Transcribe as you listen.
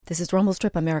This is Rumble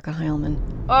Strip. I'm Erica Heilman.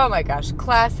 Oh my gosh,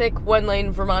 classic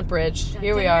one-lane Vermont bridge.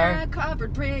 Here we are.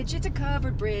 Covered bridge. It's a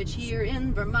covered bridge here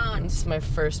in Vermont. This is my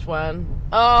first one.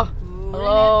 Oh,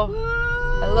 hello.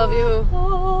 I love you.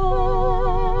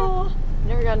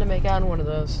 Never gotten to make out on one of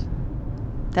those.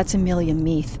 That's Amelia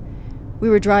Meath. We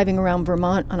were driving around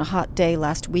Vermont on a hot day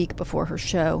last week before her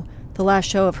show, the last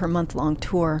show of her month-long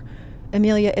tour.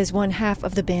 Amelia is one half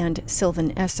of the band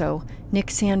Sylvan Esso.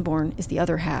 Nick Sanborn is the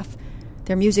other half.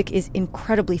 Their music is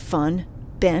incredibly fun,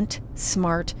 bent,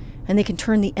 smart, and they can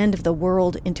turn the end of the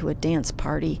world into a dance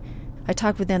party. I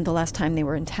talked with them the last time they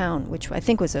were in town, which I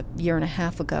think was a year and a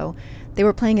half ago. They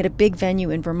were playing at a big venue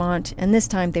in Vermont, and this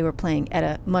time they were playing at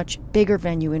a much bigger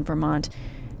venue in Vermont.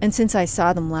 And since I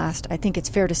saw them last, I think it's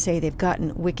fair to say they've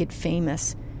gotten wicked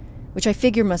famous, which I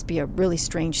figure must be a really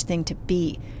strange thing to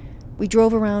be. We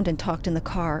drove around and talked in the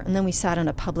car, and then we sat on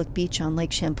a public beach on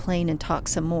Lake Champlain and talked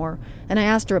some more, and I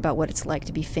asked her about what it's like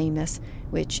to be famous,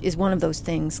 which is one of those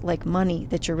things, like money,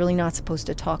 that you're really not supposed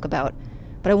to talk about.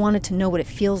 But I wanted to know what it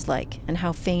feels like and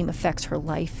how fame affects her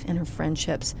life and her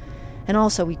friendships. And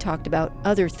also we talked about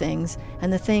other things,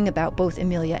 and the thing about both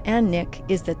Amelia and Nick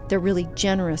is that they're really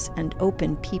generous and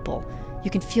open people. You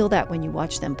can feel that when you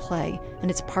watch them play, and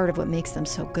it's part of what makes them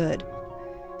so good.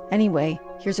 Anyway,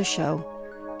 here's a show.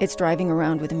 It's Driving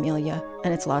Around with Amelia,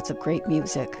 and it's lots of great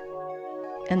music.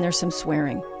 And there's some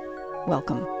swearing.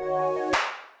 Welcome.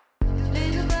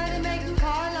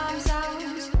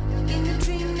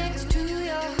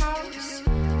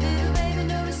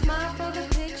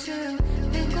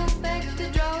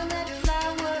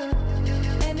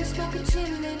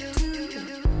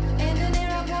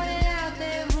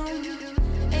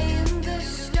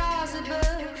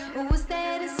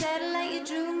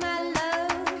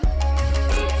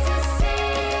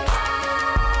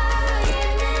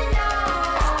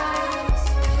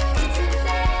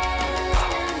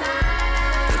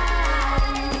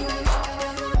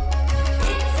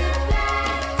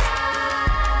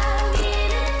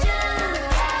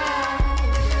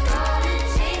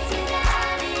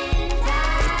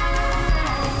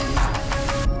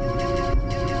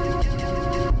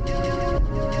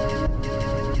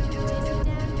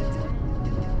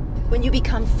 When you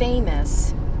become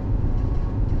famous,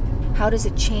 how does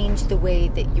it change the way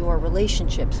that your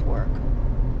relationships work?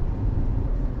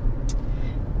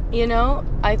 You know,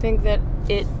 I think that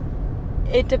it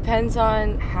depends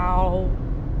on how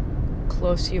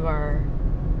close you are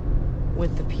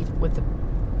with the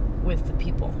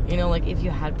people. You know, like if you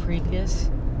had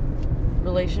previous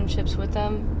relationships with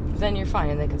them, then you're fine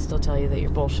and they can still tell you that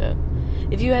you're bullshit.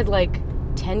 If you had like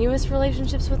tenuous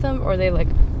relationships with them, or they like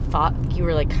thought you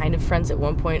were like kind of friends at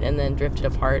one point and then drifted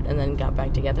apart and then got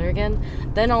back together again,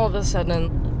 then all of a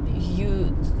sudden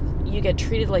you get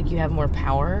treated like you have more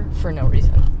power for no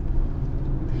reason.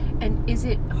 And is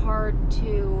it hard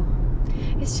to...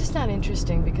 It's just not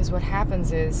interesting, because what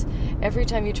happens is every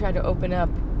time you try to open up,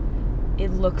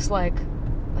 it looks like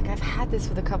I've had this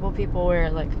with a couple people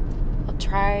where like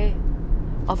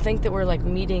I'll think that we're like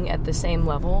meeting at the same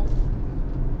level,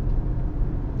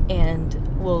 and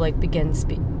we'll like begin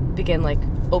like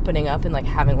opening up and like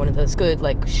having one of those good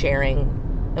like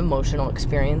sharing emotional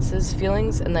experiences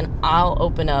feelings, and then I'll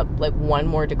open up like one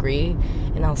more degree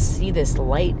and I'll see this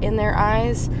light in their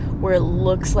eyes where it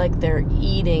looks like they're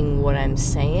eating what I'm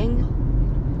saying,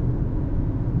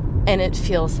 and it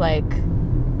feels like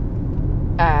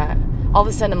all of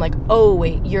a sudden I'm like, oh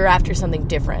wait, you're after something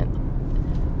different.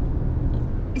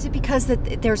 Is it because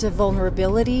that there's a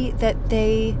vulnerability that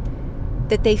they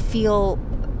feel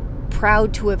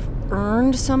proud to have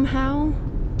earned somehow?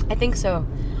 I think so.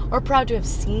 Or proud to have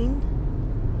seen.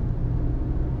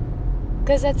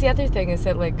 Because that's the other thing, is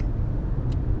that like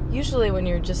usually when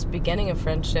you're just beginning a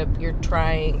friendship, you're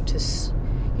trying to,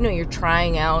 you're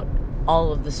trying out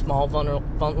all of the small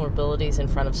vulnerabilities in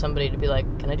front of somebody to be like,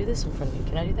 can I do this in front of you?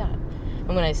 Can I do that?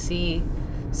 And when I see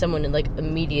someone and like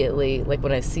immediately, like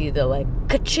when I see the like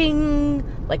ka-ching,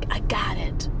 like I got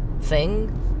it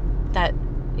thing, that,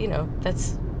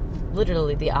 that's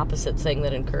literally the opposite thing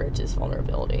that encourages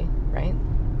vulnerability, right?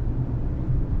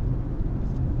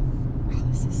 Wow,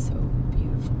 this is so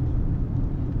beautiful.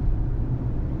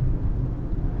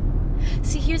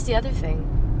 See, here's the other thing.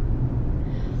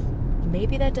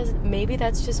 Maybe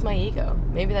that's just my ego.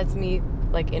 Maybe that's me,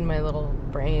 like, in my little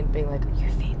brain being like,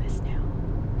 you're famous now.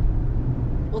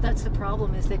 Well, that's the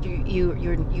problem, is that you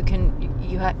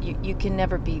can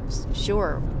never be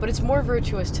sure. But it's more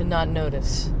virtuous to not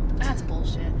notice. That's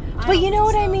bullshit. But you know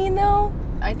what I mean, though?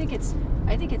 I think it's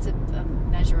a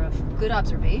measure of good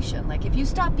observation. Like, if you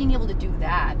stop being able to do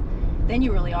that, then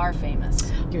you really are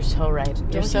famous. You're so right.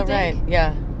 You're so right.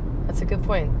 Yeah. That's a good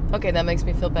point. Okay, that makes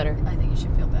me feel better. I think you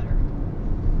should feel better.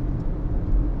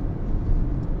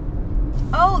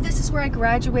 Oh, this is where I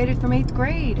graduated from 8th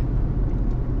grade.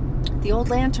 The old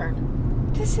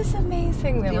lantern. This is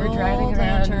amazing that The we're old driving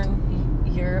lantern.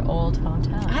 around your old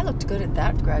hometown. I looked good at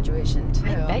that graduation, too.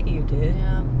 I bet you did.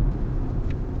 Yeah.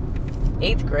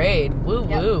 8th grade. Woo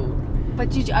Yep. woo.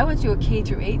 But I went through a K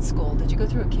through 8 school. Did you go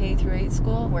through a K through 8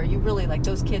 school where you really, like,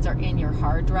 those kids are in your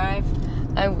hard drive?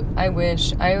 I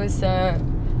wish. I was, I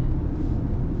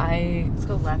Let's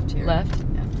go left here. left.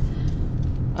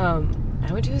 Yeah.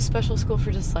 I went to a special school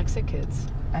for dyslexic kids.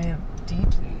 I am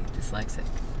deeply dyslexic.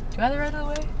 Do I have the right of the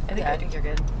way? I think you're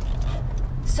good.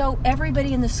 So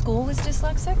everybody in the school was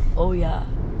dyslexic? Oh, yeah.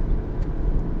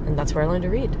 And that's where I learned to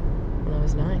read when I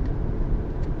was 9.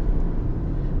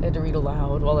 I had to read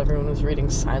aloud while everyone was reading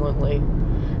silently.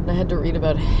 And I had to read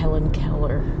about Helen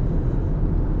Keller.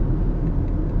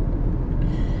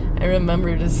 I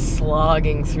remember just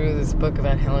slogging through this book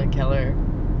about Helen Keller.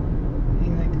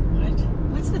 Being like, what?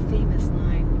 What's the famous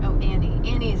line? Oh, Annie.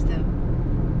 Annie's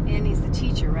the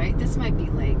teacher, right? This might be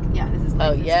like, yeah, this is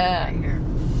like Oh, this yeah. right here.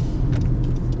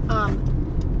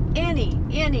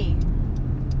 Annie.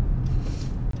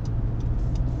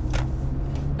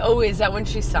 Oh, is that when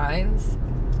she signs?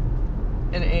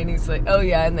 And Annie's like, oh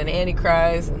yeah, and then Annie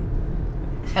cries, and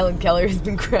Helen Keller has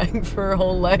been crying for her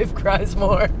whole life, cries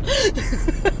more.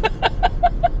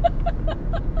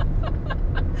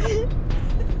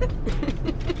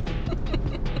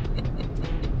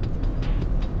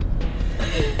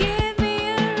 Give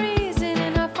me a reason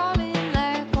and I fall in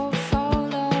love or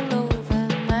fall all over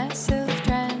myself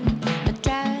trying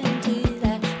till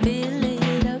I fill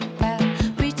it up. I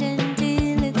pretend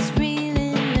till it's real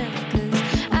enough 'cause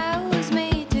I was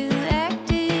made to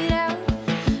act it out.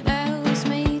 I was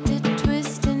made to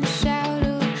twist and shout.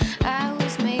 Oh, I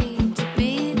was made to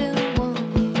be the one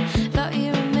you thought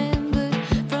you remembered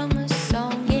from a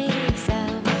song. Yes,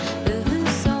 I'm the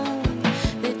song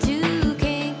that you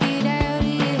can't get out of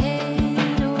your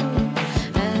head. Oh,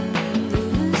 I'm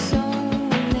the song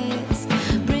that's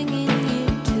bringing you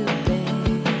to bed.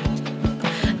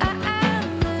 I'm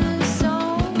the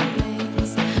song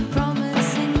that's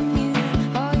promising you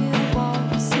all your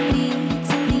wants and needs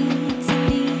and needs and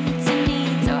needs and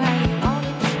needs. Oh, how you want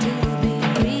it to be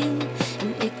real,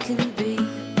 and it can be.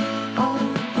 Oh,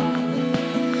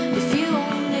 if you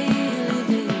only live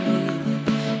in me,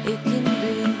 it can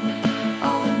be.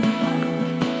 Oh,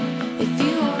 if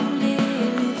you only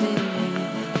live in me.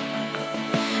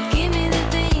 Give me the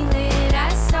thing that I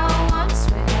saw once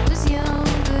when I was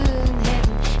younger and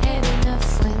hadn't had enough,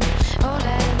 when all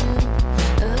I knew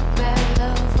about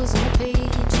love was on a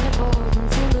page in a boardroom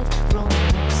full of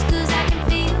grown-ups. 'Cause I can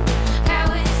feel how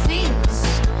it feels,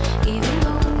 even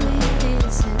though it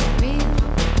isn't real.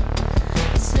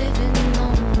 It's living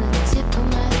on the tip of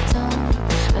my tongue.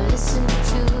 I listen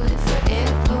to it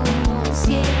forever once.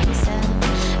 Yes, I'm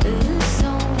the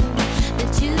song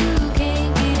that you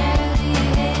can't get out of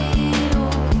your head.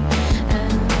 Oh,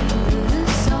 I'm the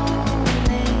song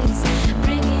that's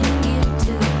bringing you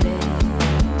to bed.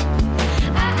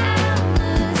 I'm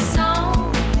the song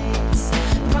that's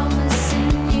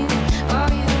promising you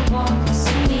all your wants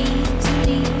and needs and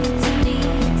needs and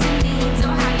needs and needs.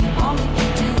 Oh, how you want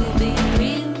it to be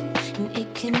real, and it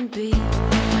can be.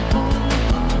 Oh,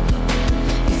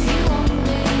 if you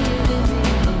only live in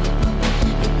me,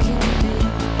 it can be.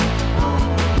 Oh,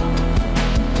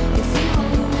 if you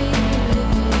only live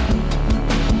in me,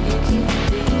 it can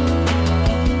be.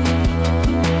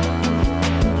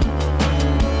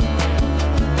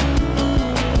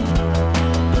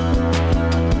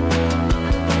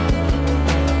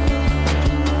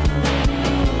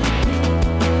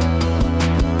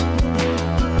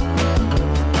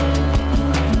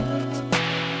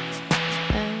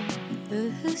 I'm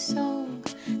the song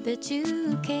that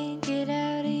you can't get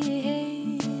out of your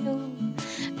head. Oh,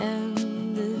 I'm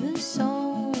the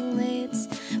song that's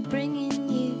bringing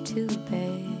you to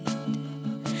bed.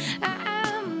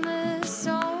 I'm the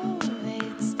song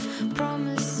that's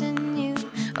promising you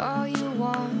all your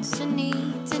wants and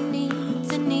needs and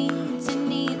needs and needs and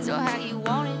needs. Or how you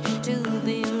want it to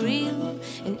be real,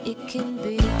 and it can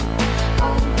be.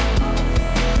 Oh,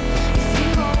 if you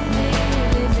only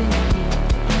live in me,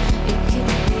 it can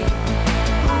be.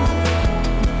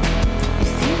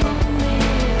 If you only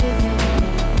live in me,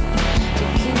 it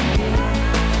can be. It can be.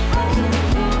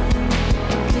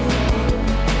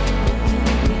 It can be. It can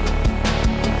be.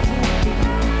 It can be.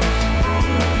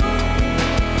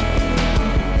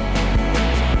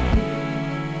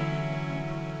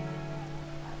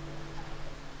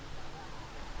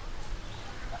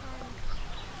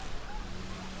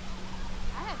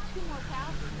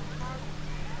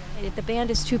 The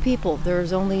band is 2 people.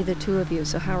 There's only the 2 of you.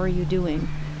 So how are you doing?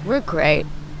 We're great.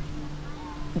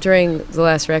 During the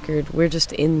last record, we're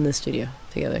just in the studio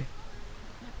together,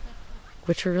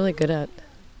 which we're really good at.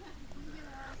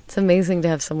 It's amazing to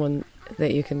have someone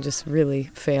that you can just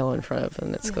really fail in front of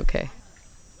and it's okay.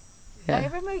 I Yeah.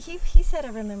 remember he said, I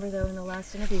remember though in the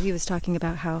last interview, he was talking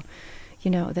about how,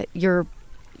 that you're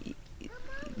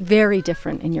very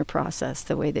different in your process,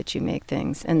 the way that you make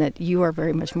things, and that you are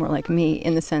very much more like me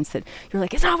in the sense that you're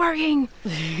like, it's not working.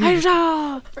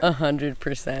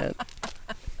 100%.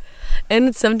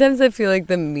 And sometimes I feel like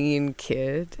the mean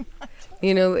kid.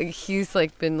 Like he's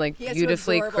like been like He has to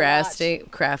beautifully absorb a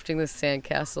lot. crafting the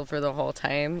sandcastle for the whole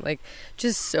time, like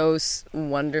just so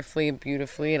wonderfully and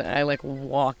beautifully. And I like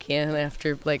walk in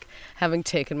after like having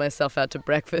taken myself out to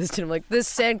breakfast, and I'm like, this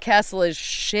sandcastle is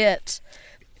shit.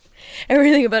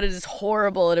 Everything about it is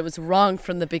horrible, and it was wrong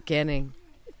from the beginning.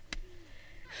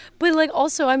 But like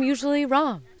also, I'm usually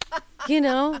wrong,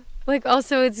 Like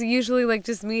also, it's usually like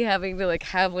just me having to like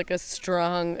have like a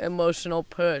strong emotional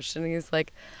push, and he's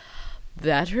like,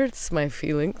 that hurts my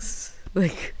feelings.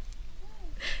 Like,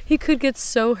 he could get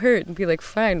so hurt and be like,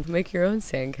 fine, make your own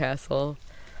sandcastle.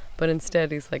 But instead,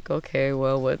 he's like, okay,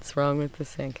 well, what's wrong with the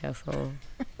sandcastle?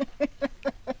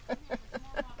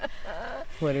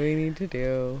 What do we need to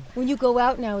do? When you go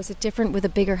out now, is it different with a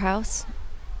bigger house?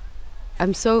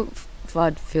 I'm so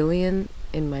vaudevillian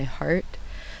in my heart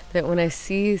that when I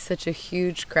see such a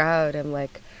huge crowd, I'm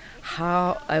like,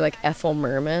 I like Ethel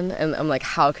Merman, and I'm like,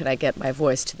 how can I get my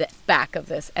voice to the back of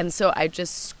this? And so I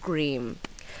just scream,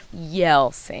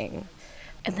 yell, sing.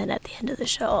 And then at the end of the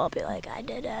show, I'll be like, I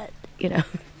did it,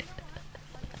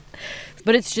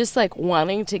 But it's just like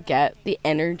wanting to get the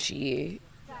energy.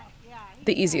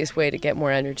 The easiest way to get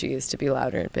more energy is to be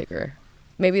louder and bigger.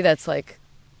 Maybe that's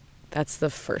the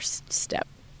first step.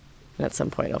 And at some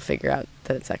point I'll figure out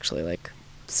that it's actually like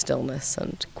stillness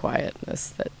and quietness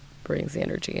that brings the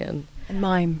energy in. And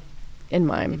mime.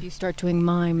 If you start doing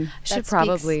mime,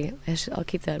 I'll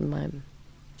keep that in mind.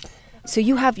 So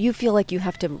you feel like you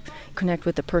have to connect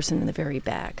with the person in the very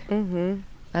back. Mm-hmm.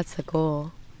 That's the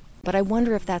goal. But I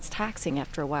wonder if that's taxing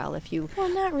after a while.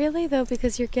 Well, not really though,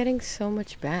 because you're getting so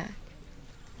much back.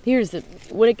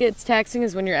 When it gets taxing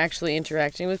is when you're actually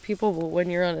interacting with people. But when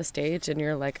you're on a stage and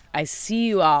you're like, I see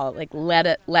you all, like,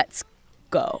 let's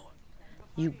go.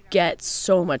 You get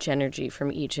so much energy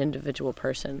from each individual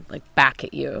person, like, back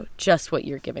at you, just what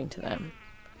you're giving to them.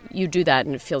 You do that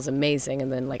and it feels amazing.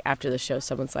 And then, like, after the show,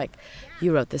 someone's like,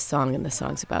 you wrote this song and the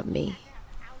song's about me.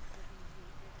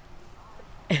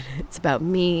 And it's about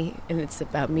me, and it's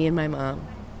about me and my mom.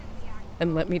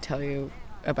 And let me tell you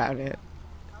about it.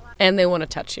 And they want to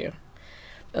touch you.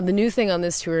 And the new thing on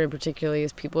this tour in particular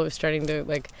is people are starting to,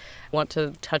 like, want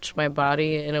to touch my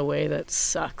body in a way that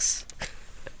sucks.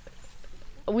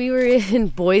 We were in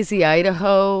Boise,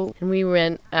 Idaho, and we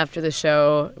went after the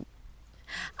show.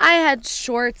 I had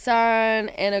shorts on,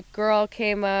 and a girl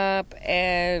came up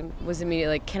and was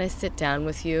immediately like, can I sit down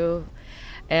with you?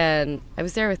 And I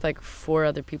was there with, like, 4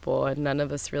 other people, and none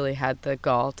of us really had the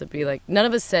gall to be like, none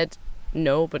of us said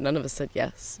no, but none of us said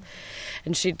yes.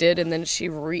 And she did, and then she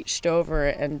reached over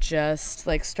and just,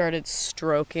 like, started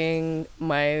stroking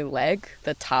my leg,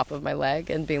 the top of my leg,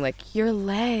 and being like, your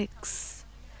legs.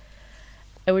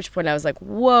 At which point I was like,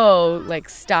 whoa, like,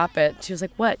 stop it. She was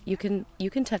like, what? You can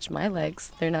touch my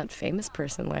legs. They're not famous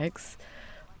person legs.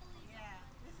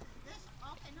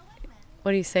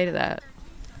 What do you say to that?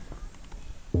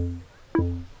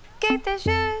 Get the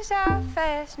shoes off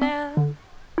fast now.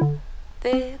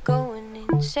 They're going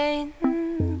insane.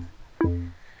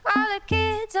 All the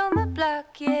kids on the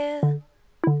block, yeah,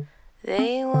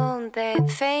 they want that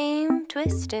fame,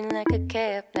 twisting like a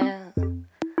cap now.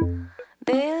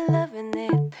 They're loving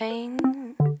their pain,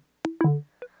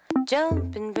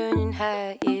 jumping, burning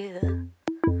high, yeah.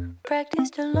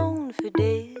 Practiced alone for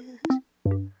days.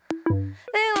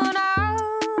 They want all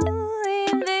the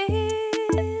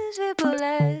invisible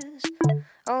eyes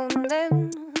on them.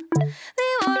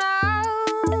 They want all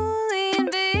the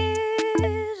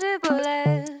invisible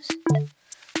eyes.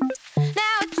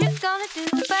 Now what you gonna do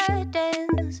about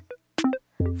dance?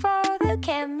 For the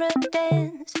camera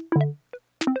dance,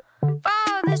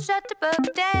 for the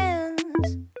shutterbug dance,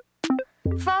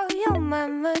 for your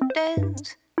mama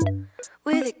dance,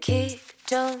 with a kick,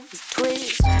 jump,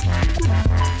 twist.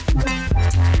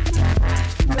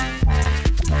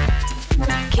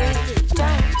 Kick,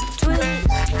 jump, twist.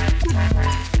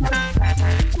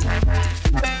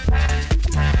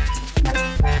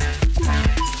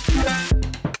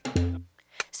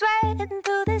 Sweating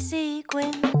through the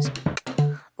sequins,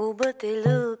 oh, but they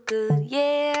look good,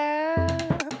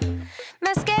 yeah.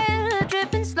 Mascara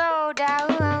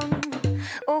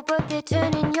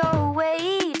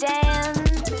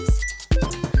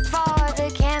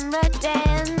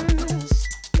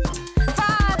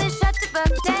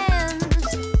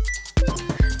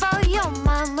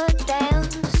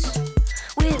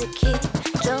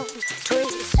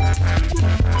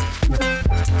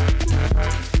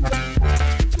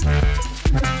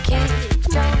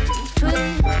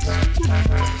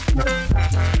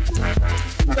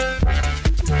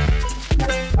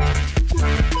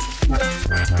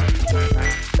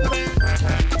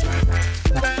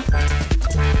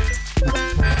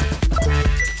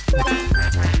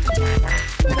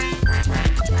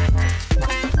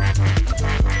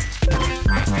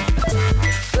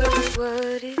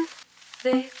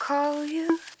They call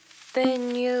you,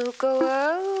 then you go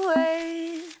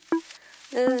away.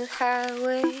 The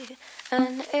highway,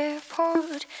 an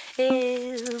airport,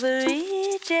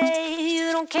 every day.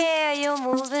 You don't care, you're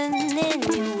moving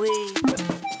anyway.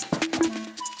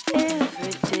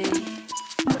 Every day,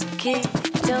 kick,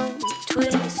 don't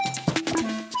twist.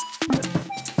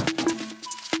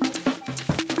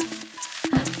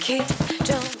 Kick,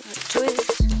 don't twist.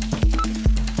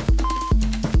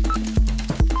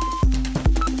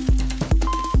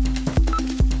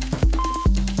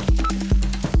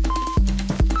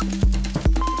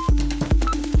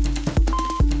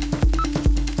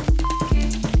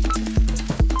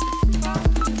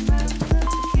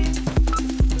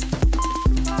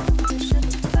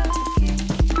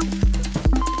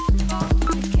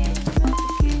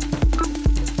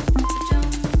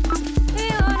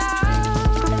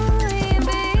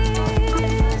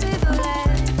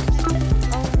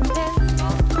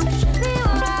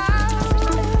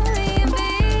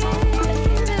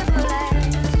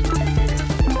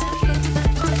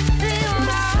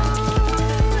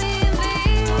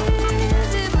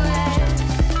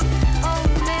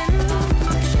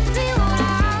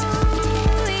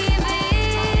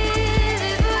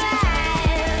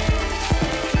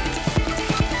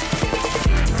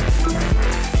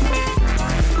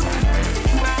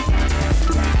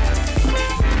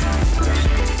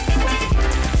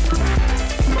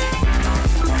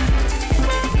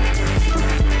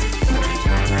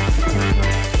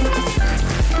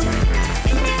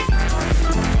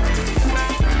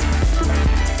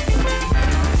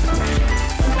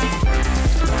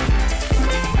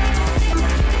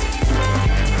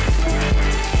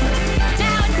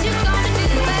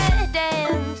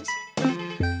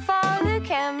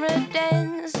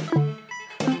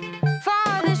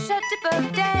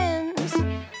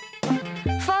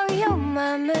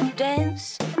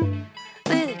 Dance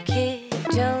with a kick,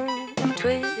 don't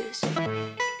twist.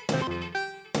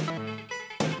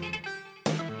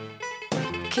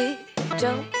 Kick,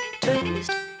 don't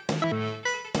twist.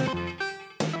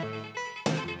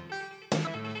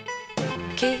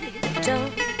 Kick,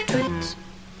 don't twist.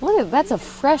 Look at that's a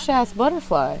fresh ass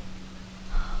butterfly.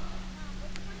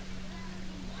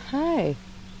 Hi.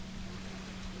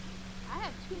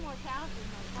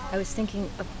 I was thinking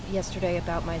yesterday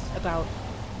about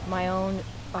my own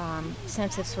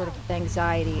sense of sort of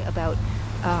anxiety about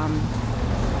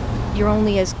you're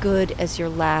only as good as your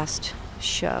last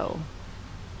show.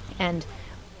 And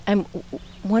I'm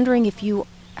wondering if you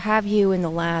in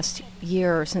the last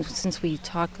year, since we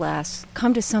talked last,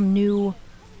 come to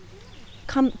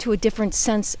a different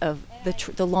sense of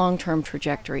the long-term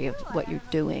trajectory of what you're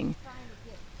doing.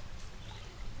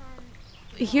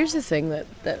 Here's the thing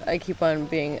that I keep on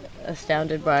being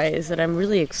astounded by is that I'm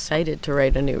really excited to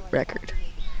write a new record,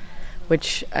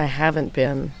 which I haven't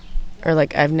been, or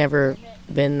like I've never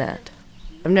been that.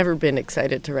 I've never been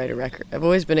excited to write a record. I've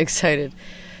always been excited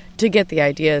to get the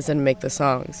ideas and make the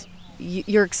songs.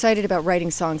 You're excited about writing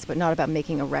songs, but not about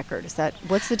making a record.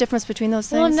 What's the difference between those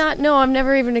things? No, I'm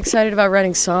never even excited about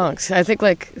writing songs. I think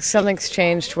like something's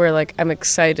changed where like I'm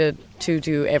excited to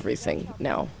do everything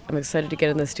now. I'm excited to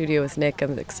get in the studio with Nick.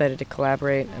 I'm excited to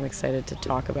collaborate. I'm excited to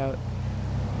talk about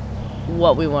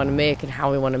what we want to make and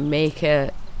how we want to make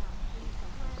it.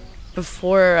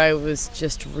 Before I was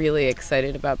just really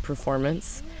excited about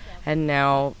performance, and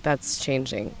now that's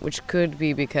changing, which could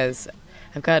be because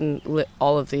I've gotten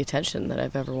all of the attention that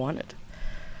I've ever wanted,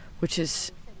 which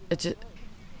is,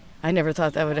 I never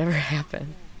thought that would ever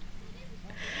happen.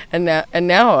 And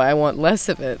now I want less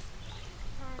of it.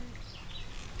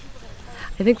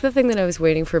 I think the thing that I was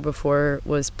waiting for before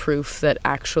was proof that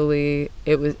actually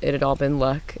it had all been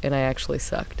luck and I actually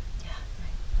sucked. Yeah, right.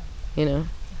 You know?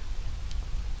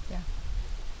 Yeah.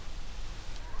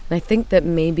 And I think that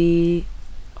maybe,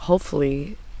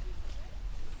 hopefully,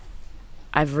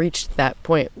 I've reached that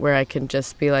point where I can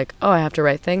just be like, oh, I have to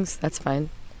write things? That's fine.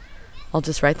 I'll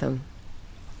just write them.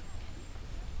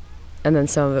 And then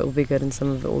some of it will be good and some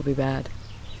of it will be bad.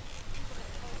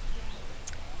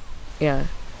 Yeah.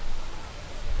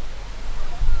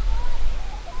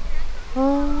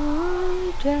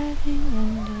 Oh, driving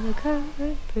under the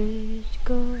covered bridge,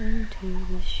 going to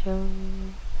the show.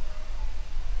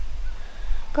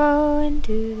 Going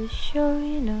to the show,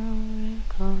 you know we're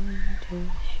going to the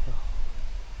show.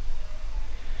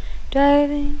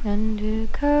 Driving under a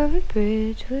covered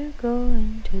bridge, we're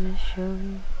going to the show.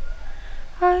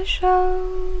 Our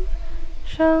show,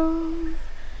 show,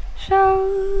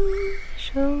 show,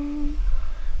 show,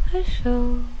 a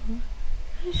show,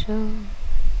 a show,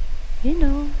 you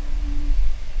know.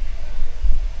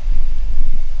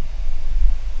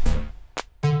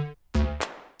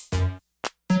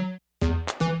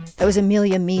 That was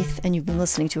Amelia Meath, and you've been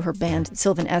listening to her band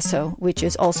Sylvan Esso, which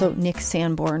is also Nick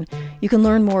Sanborn. You can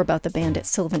learn more about the band at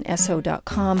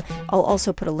sylvanesso.com. I'll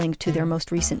also put a link to their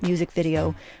most recent music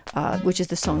video, which is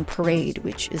the song Parade,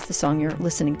 which is the song you're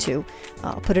listening to.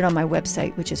 I'll put it on my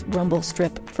website, which is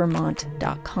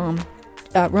rumblestripvermont.com.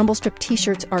 Rumblestrip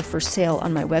t-shirts are for sale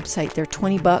on my website. They're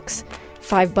 $20,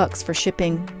 $5 for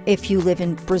shipping if you live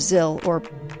in Brazil, or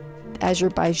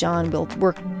Azerbaijan. We'll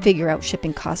figure out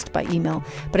shipping cost by email.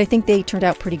 But I think they turned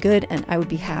out pretty good, and I would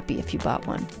be happy if you bought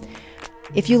one.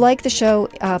 If you like the show,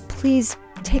 please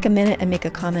take a minute and make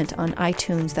a comment on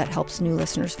iTunes. That helps new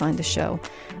listeners find the show.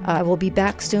 I will be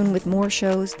back soon with more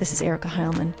shows. This is Erica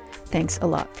Heilman. Thanks a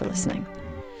lot for listening.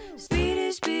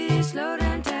 Speedy, speedy, slow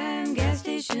down time. Gas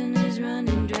station is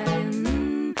running dry.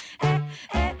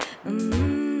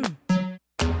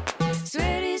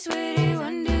 Sweaty, sweaty,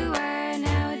 wonder why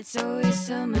now it's always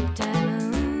summertime.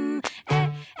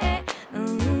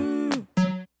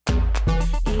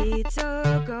 It's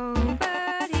all gone,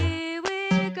 but here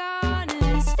we're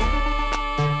gonna stay.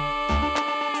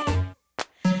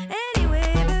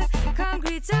 Anyway, the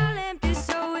concrete's all empty,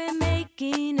 so we're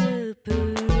making a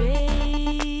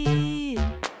parade.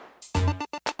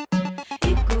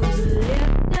 It goes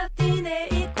left, nothing there.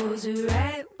 It goes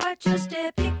right. Watch your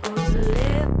step. It goes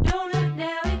left. Don't look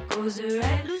now. It goes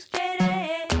right. Look straight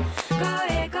ahead. Go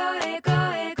ahead, go ahead, go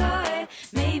ahead, go ahead.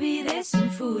 Maybe there's some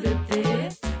food up there.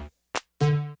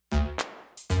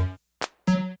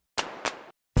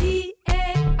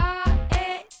 P-A-R-A-D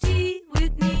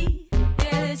with me. Yeah,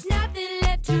 there's nothing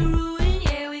left to ruin.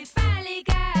 Yeah, we finally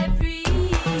got free.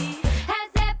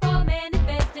 Has that for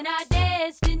manifesting our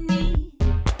destiny?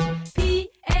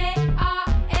 P-A-R-A-D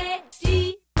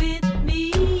with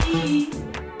me.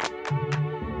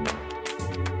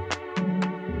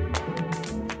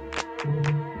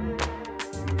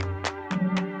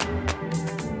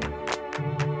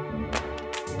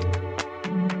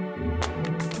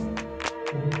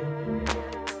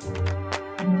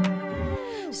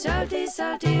 Salty,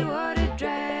 salty water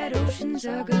dried, oceans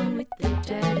are gone with the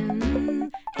tide.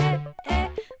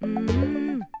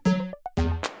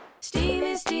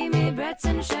 Steamy, steamy, bright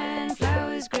sunshine, fly